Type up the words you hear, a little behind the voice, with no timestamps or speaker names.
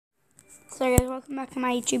So guys, welcome back to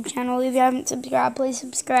my YouTube channel. If you haven't subscribed, please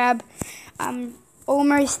subscribe. I'm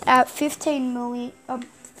almost at 15 million,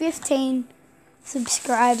 15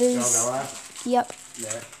 subscribers. Yep.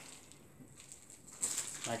 Yeah.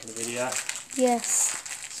 Making a video. Yes.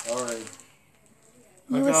 Sorry.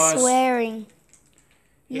 You were swearing.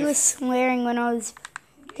 You were swearing when I was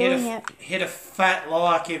doing it. Hit a fat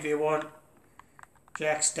like if you want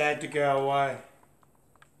Jack's dad to go away.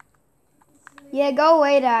 Yeah, go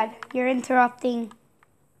away, Dad. You're interrupting.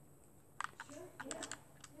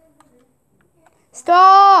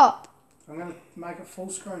 Stop! I'm going to make it full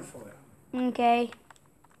screen for you. Okay.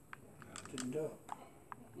 No, didn't do it.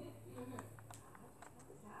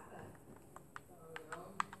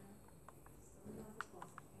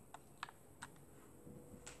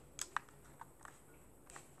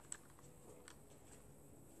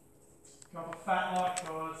 Drop a fat like,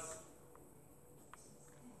 guys.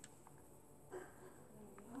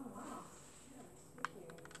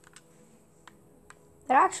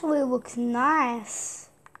 That actually looks nice.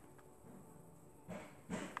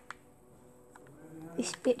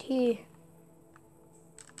 This bit here.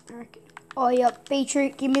 Oh, yep,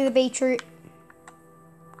 beetroot. Give me the beetroot.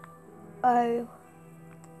 Oh.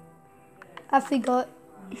 I forgot.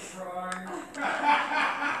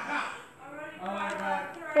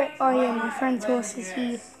 Oh, yeah, my friend's horse is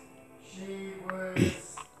here. She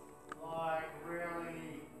was like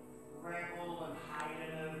really rebel and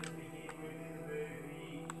hated him to begin with in the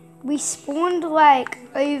movie. We spawned like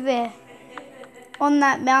over on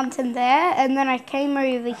that mountain there, and then I came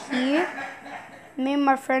over here. Me and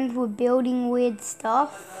my friend were building weird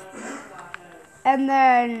stuff, and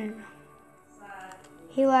then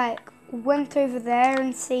he like went over there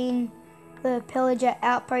and seen the pillager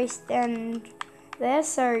outpost and there,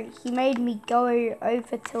 so he made me go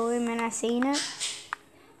over to him and I seen it.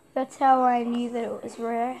 That's how I knew that it was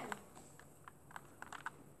rare.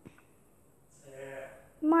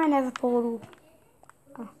 My nether portal.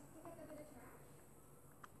 Oh.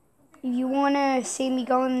 If you want to see me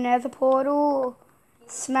go in the nether portal,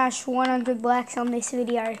 smash 100 likes on this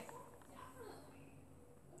video.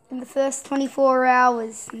 In the first 24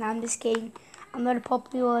 hours. No, I'm just kidding. I'm not a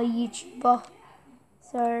popular YouTuber.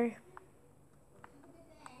 So.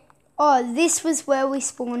 Oh, this was where we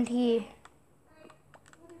spawned here.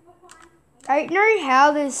 I don't know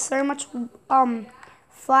how there's so much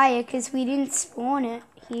fire because we didn't spawn it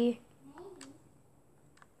here.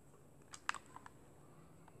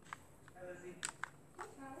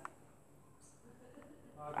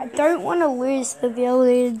 I don't want to lose the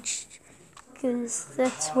village because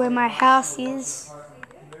that's where my house is.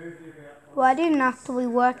 Well, I didn't actually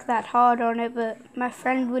work that hard on it, but my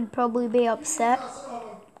friend would probably be upset.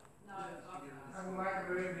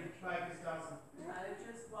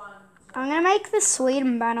 I'm going to make the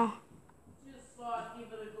Sweden banner. Just like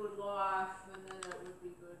give it a good life and then it would be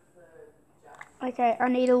good for Jack. Okay, I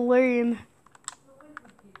need a loom.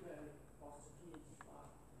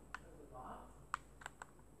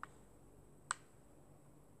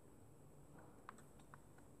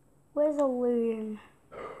 Where's a loom?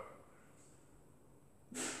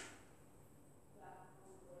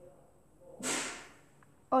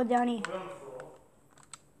 Oh, down here.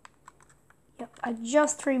 Yep, I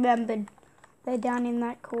just remembered. They're down in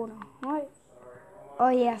that corner. What? Oh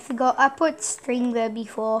yeah, I forgot. I put string there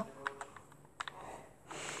before.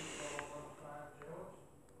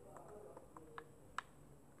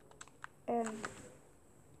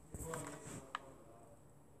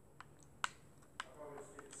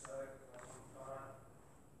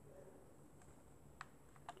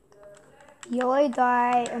 Yellow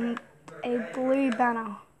dye and a blue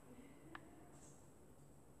banner.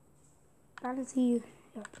 That is you.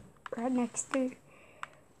 Yep. Right next to.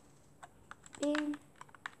 Bam.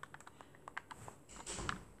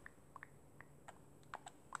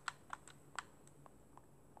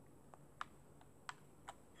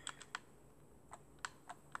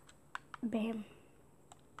 Bam.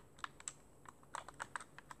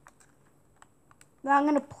 Now I'm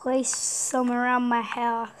going to place some around my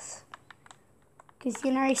house. Because,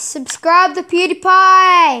 you know, subscribe to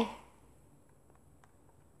PewDiePie!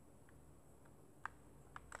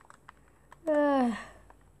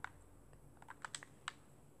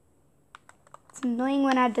 It's annoying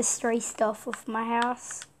when I destroy stuff with my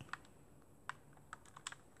house.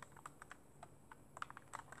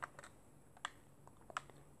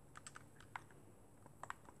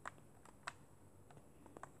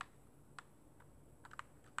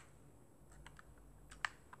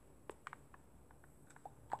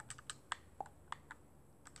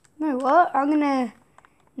 You know what? I'm gonna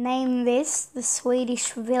name this the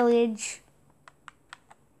Swedish Village.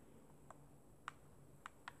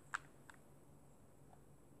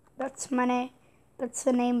 That's my name. That's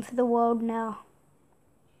the name for the world now.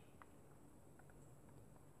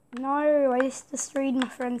 No, I just destroyed my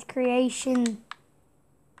friend's creation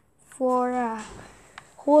for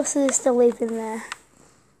horses to live in there.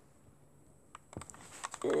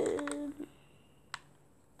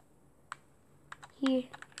 Here.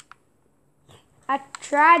 I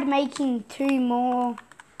tried making 2 more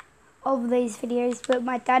of these videos, but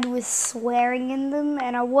my dad was swearing in them,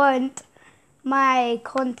 and I want my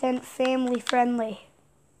content family friendly.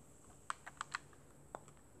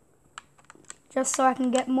 Just so I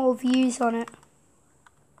can get more views on it.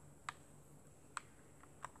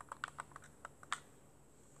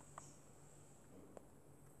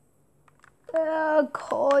 Oh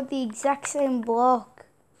god, the exact same block.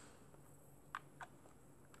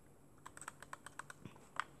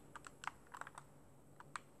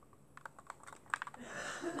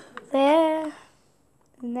 There,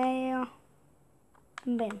 and there,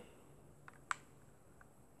 and then.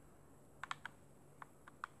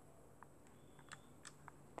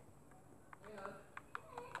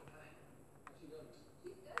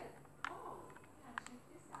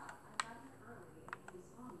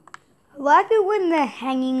 I like it when they're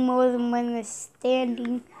hanging more than when they're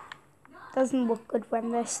standing. Doesn't look good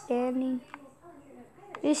when they're standing.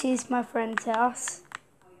 This is my friend's house.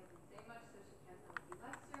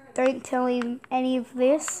 Don't tell him any of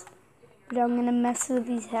this, but I'm gonna mess with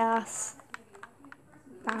his house.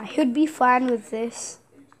 Nah, he'd be fine with this.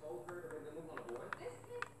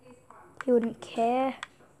 He wouldn't care.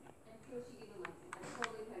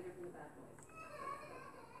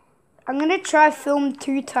 I'm gonna try film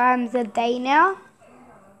 2 times a day now.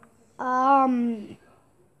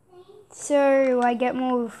 So I get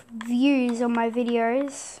more views on my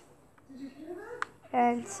videos.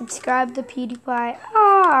 And subscribe to PewDiePie.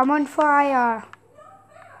 Ah, I'm on fire.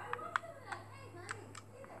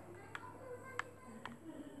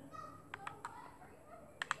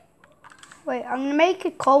 Wait, I'm gonna make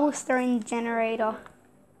a cobblestone generator.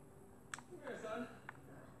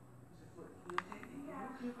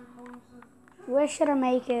 Where should I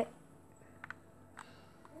make it?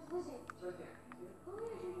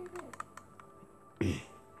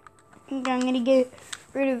 I'm gonna get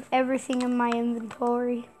rid of everything in my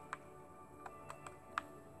inventory.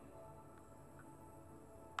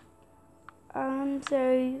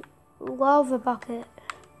 So lava bucket,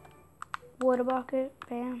 water bucket,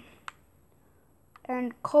 bam,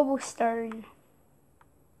 and cobblestone.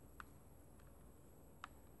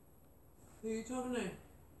 Who are you talking to?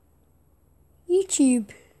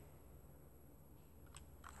 YouTube.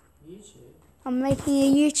 YouTube? I'm making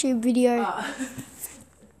a YouTube video.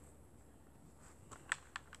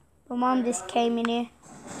 My mom just came in here.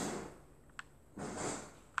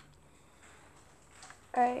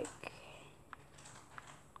 Okay.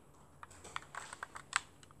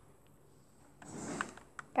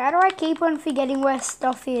 How do I keep on forgetting where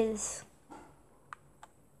stuff is?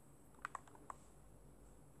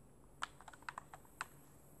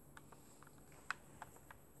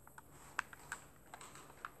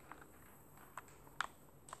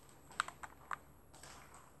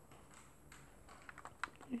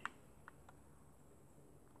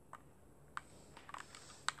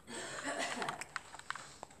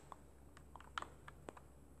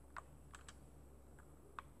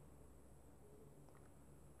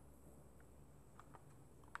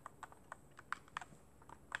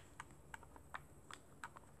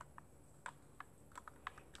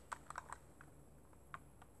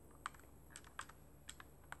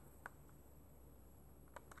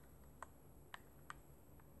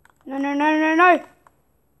 No, no, no, no, no.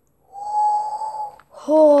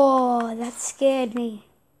 Oh, that scared me.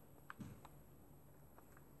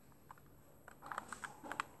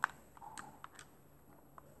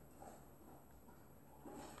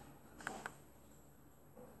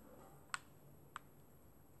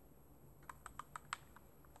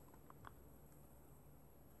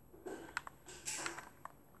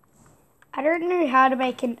 I don't know how to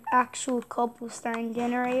make an actual cobblestone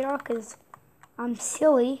generator because I'm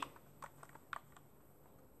silly.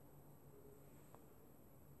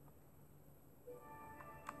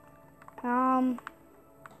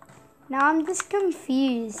 Now I'm just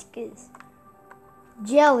confused because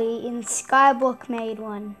Jelly in Skyblock made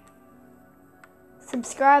one.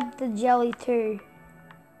 Subscribe to Jelly too.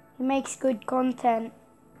 He makes good content.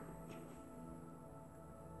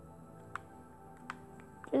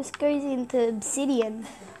 Just goes into obsidian.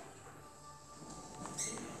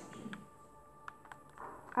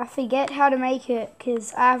 I forget how to make it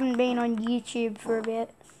because I haven't been on YouTube for a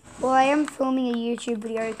bit. Well, I am filming a YouTube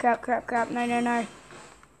video. Crap, crap, crap. No, no, no.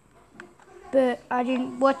 but I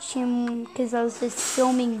didn't watch him because I was just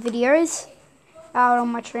filming videos out on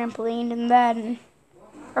my trampoline, and then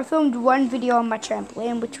I filmed one video on my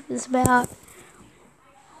trampoline, which was about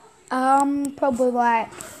probably like,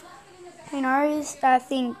 who knows, I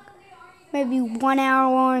think maybe 1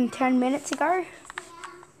 hour and 10 minutes ago.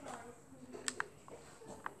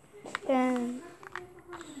 And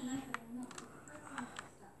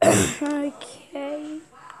okay,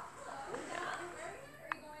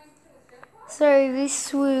 so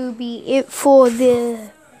this will be it for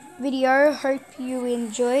the video. Hope you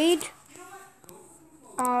enjoyed.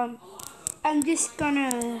 I'm just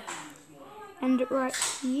gonna end it right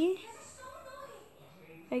here.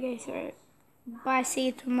 Okay, so bye, see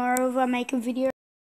you tomorrow if I make a video.